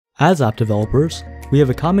As app developers, we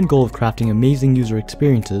have a common goal of crafting amazing user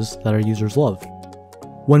experiences that our users love.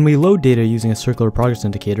 When we load data using a circular progress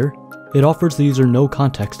indicator, it offers the user no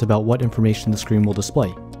context about what information the screen will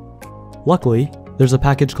display. Luckily, there's a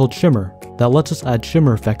package called Shimmer that lets us add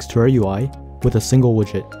shimmer effects to our UI with a single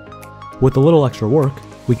widget. With a little extra work,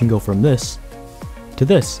 we can go from this to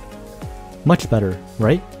this. Much better,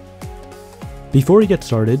 right? Before we get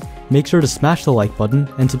started, make sure to smash the like button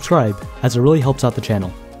and subscribe, as it really helps out the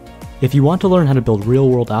channel. If you want to learn how to build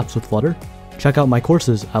real-world apps with Flutter, check out my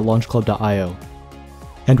courses at launchclub.io.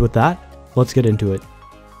 And with that, let's get into it.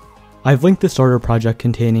 I've linked the starter project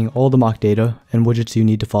containing all the mock data and widgets you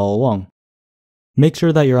need to follow along. Make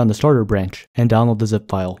sure that you're on the starter branch and download the zip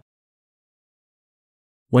file.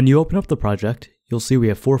 When you open up the project, you'll see we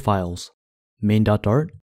have 4 files: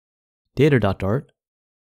 main.dart, data.dart,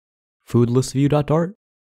 foodlistview.dart,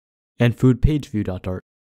 and foodpageview.dart.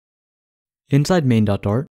 Inside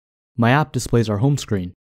main.dart, my app displays our home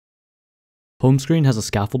screen. Home screen has a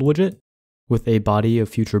scaffold widget with a body of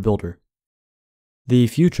future builder. The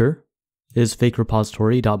future is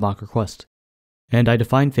fakeRepository.mockRequest, and I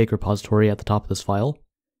define fakeRepository at the top of this file,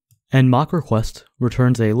 and mockRequest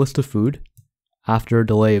returns a list of food after a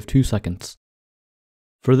delay of 2 seconds.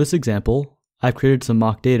 For this example, I've created some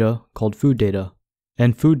mock data called food data,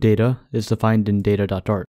 and food data is defined in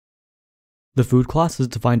data.dart. The food class is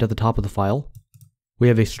defined at the top of the file. We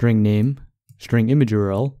have a string name, string image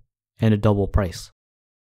URL, and a double price.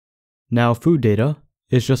 Now food data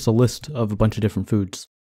is just a list of a bunch of different foods.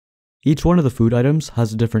 Each one of the food items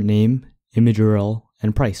has a different name, image URL,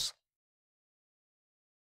 and price.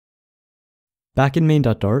 Back in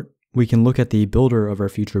main.dart, we can look at the builder of our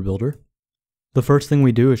future builder. The first thing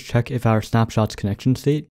we do is check if our snapshot's connection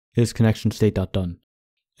state is connectionState.done.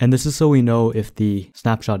 And this is so we know if the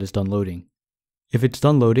snapshot is done loading. If it's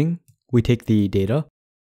done loading, we take the data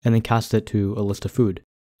and then cast it to a list of food.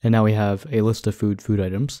 And now we have a list of food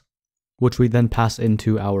items, which we then pass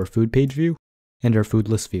into our food page view and our food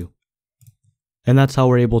list view. And that's how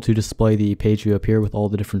we're able to display the page view up here with all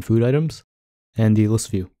the different food items and the list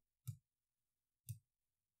view.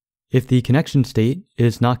 If the connection state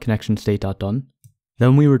is not connectionState.done,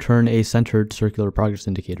 then we return a centered circular progress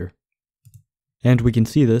indicator. And we can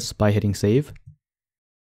see this by hitting save,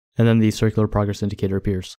 and then the circular progress indicator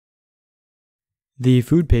appears. The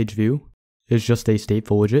food page view is just a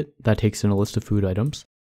stateful widget that takes in a list of food items.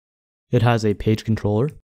 It has a page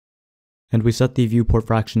controller, and we set the viewport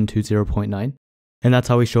fraction to 0.9, and that's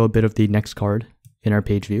how we show a bit of the next card in our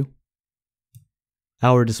page view.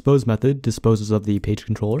 Our dispose method disposes of the page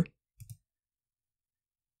controller.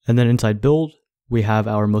 And then inside build, we have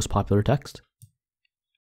our most popular text.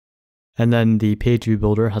 And then the page view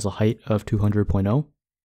builder has a height of 200.0.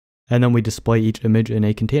 And then we display each image in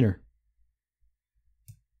a container.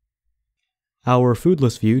 Our food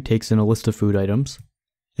list view takes in a list of food items,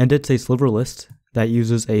 and it's a sliver list that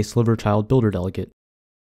uses a sliver child builder delegate.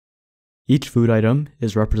 Each food item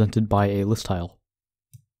is represented by a list tile.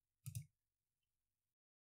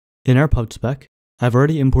 In our pub spec, I've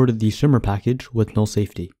already imported the Shimmer package with null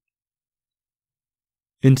safety.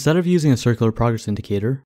 Instead of using a circular progress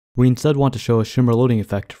indicator, we instead want to show a shimmer loading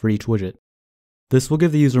effect for each widget. This will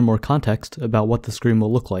give the user more context about what the screen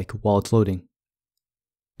will look like while it's loading.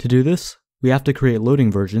 To do this, we have to create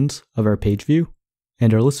loading versions of our page view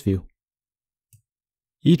and our list view.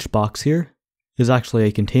 Each box here is actually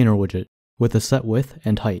a container widget with a set width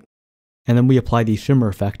and height, and then we apply the shimmer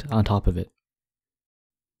effect on top of it.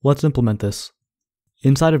 Let's implement this.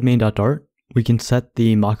 Inside of main.dart, we can set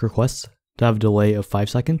the mock requests to have a delay of 5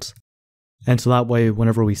 seconds, and so that way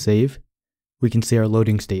whenever we save, we can see our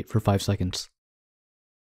loading state for 5 seconds.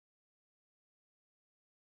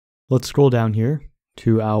 Let's scroll down here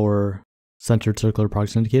to our centered circular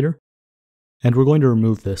progress indicator, and we're going to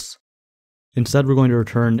remove this. Instead, we're going to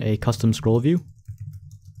return a custom scroll view,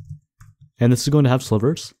 and this is going to have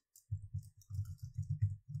slivers,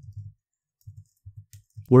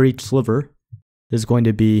 where each sliver is going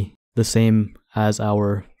to be the same as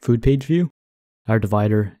our food page view, our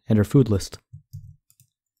divider, and our food list.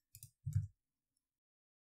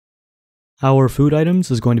 Our food items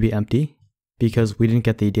is going to be empty because we didn't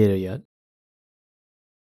get the data yet.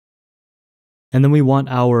 And then we want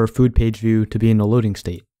our food page view to be in a loading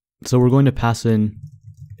state. So we're going to pass in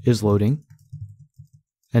isLoading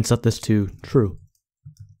and set this to true.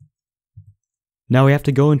 Now we have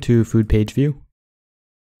to go into food page view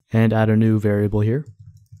and add a new variable here.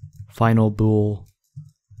 Final bool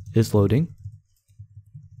isLoading.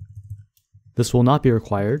 This will not be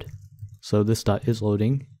required, so this dot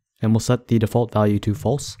isLoading, and we'll set the default value to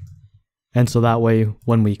false. And so that way,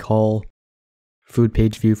 when we call food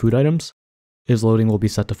page view food items, isLoading will be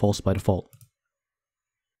set to false by default.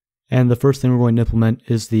 And the first thing we're going to implement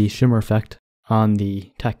is the shimmer effect on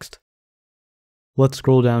the text. Let's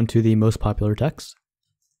scroll down to the most popular text,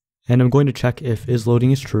 and I'm going to check if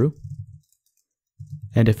isLoading is true.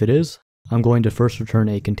 And if it is, I'm going to first return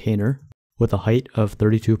a container with a height of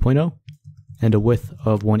 32.0 and a width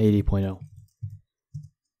of 180.0.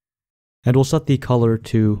 And we'll set the color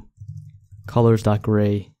to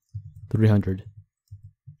colors.gray 300.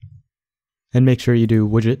 And make sure you do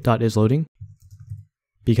widget.isLoading,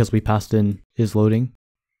 because we passed in isLoading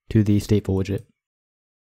to the stateful widget.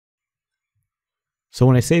 So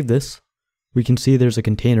when I save this, we can see there's a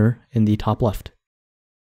container in the top left.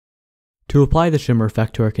 To apply the shimmer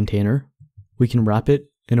effect to our container, we can wrap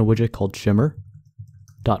it in a widget called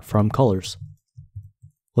shimmer.fromColors.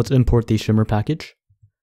 Let's import the shimmer package.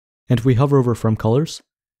 And if we hover over from colors,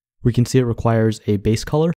 we can see it requires a base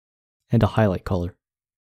color and a highlight color.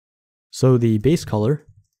 So the base color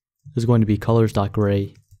is going to be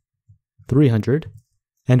colors.gray 300,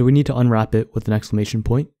 and we need to unwrap it with an exclamation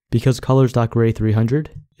point because colors.gray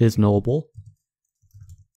 300 is nullable.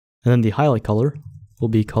 And then the highlight color will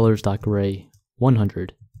be colors.gray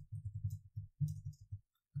 100.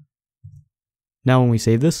 Now when we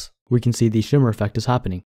save this, we can see the shimmer effect is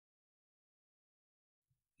happening.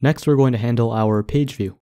 Next, we're going to handle our page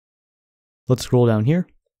view. Let's scroll down here.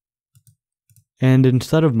 And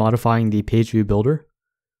instead of modifying the page view builder,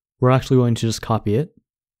 we're actually going to just copy it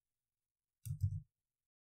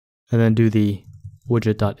and then do the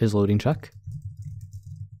widget.isLoading check.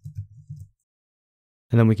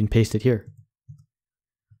 And then we can paste it here.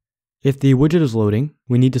 If the widget is loading,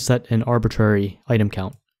 we need to set an arbitrary item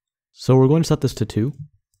count. So we're going to set this to 2.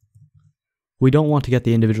 We don't want to get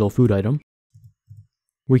the individual food item.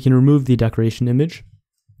 We can remove the decoration image.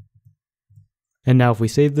 And now if we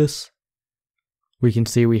save this, we can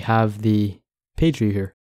see we have the page view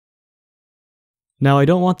here. Now I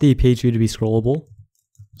don't want the page view to be scrollable,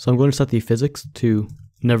 so I'm going to set the physics to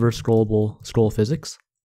never scrollable scroll physics.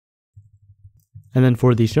 And then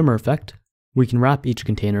for the shimmer effect, we can wrap each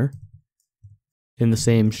container in the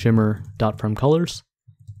same shimmer.fromColors,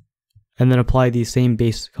 and then apply the same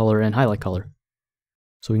base color and highlight color.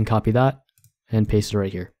 So we can copy that and paste it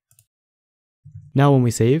right here. Now when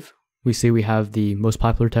we save, we see we have the most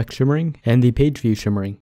popular text shimmering and the page view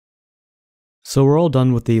shimmering. So we're all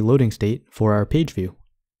done with the loading state for our page view.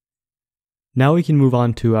 Now we can move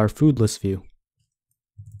on to our food list view.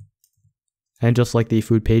 And just like the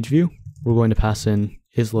food page view, we're going to pass in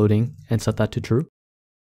isLoading and set that to true.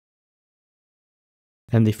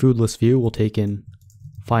 And the food list view will take in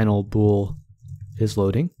final bool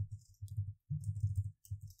isLoading.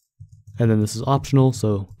 And then this is optional,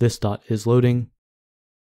 so this.isLoading,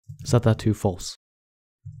 set that to false.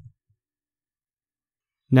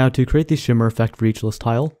 Now to create the shimmer effect for each list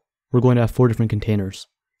tile, we're going to have 4 different containers.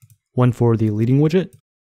 One for the leading widget,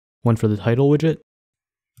 one for the title widget,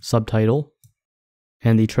 subtitle,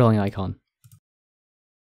 and the trailing icon.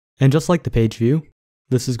 And just like the page view,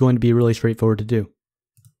 this is going to be really straightforward to do.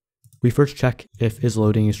 We first check if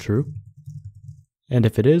isLoading is true, and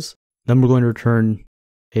if it is, then we're going to return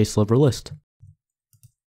a sliver list.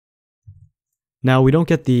 Now we don't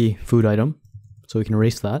get the food item, so we can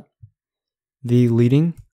erase that. The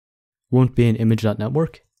leading won't be an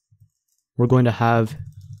image.network. We're going to have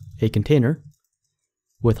a container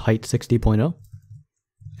with height 60.0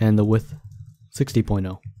 and the width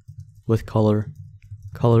 60.0 with color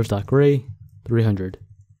colors.gray 300.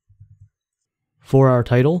 For our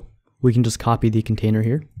title, we can just copy the container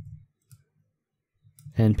here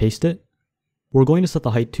and paste it. We're going to set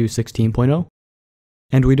the height to 16.0,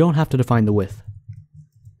 and we don't have to define the width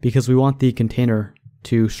because we want the container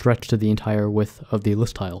to stretch to the entire width of the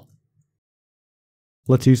list tile.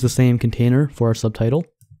 Let's use the same container for our subtitle.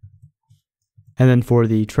 And then for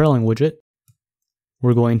the trailing widget,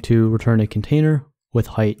 we're going to return a container with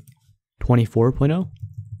height 24.0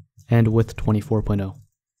 and width 24.0.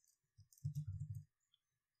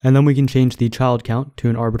 And then we can change the child count to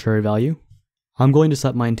an arbitrary value. I'm going to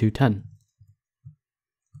set mine to 10.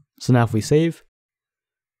 So now if we save,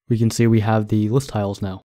 we can see we have the list tiles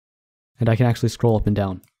now, and I can actually scroll up and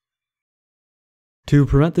down. To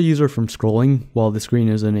prevent the user from scrolling while the screen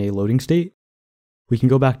is in a loading state, we can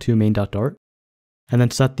go back to main.dart and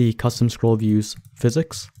then set the custom scroll views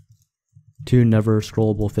physics to never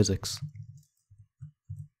scrollable physics.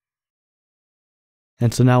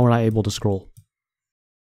 And so now we're not able to scroll.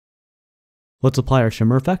 Let's apply our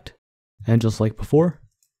shimmer effect, and just like before,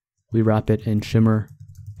 we wrap it in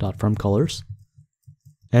shimmer.fromColors.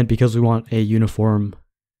 And because we want a uniform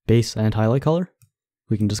base and highlight color,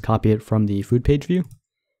 we can just copy it from the food page view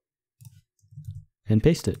and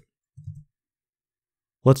paste it.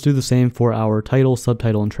 Let's do the same for our title,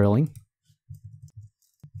 subtitle, and trailing.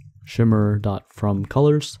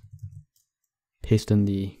 Shimmer.FromColors, paste in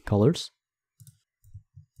the colors.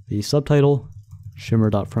 The subtitle,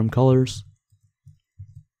 Shimmer.FromColors,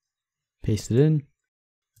 paste it in,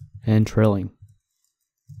 and trailing.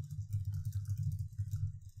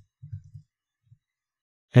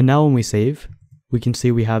 And now when we save, we can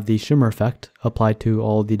see we have the shimmer effect applied to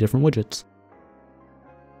all the different widgets.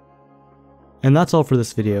 And that's all for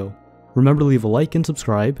this video. Remember to leave a like and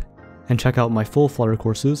subscribe, and check out my full Flutter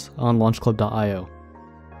courses on launchclub.io.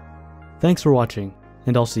 Thanks for watching,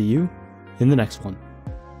 and I'll see you in the next one.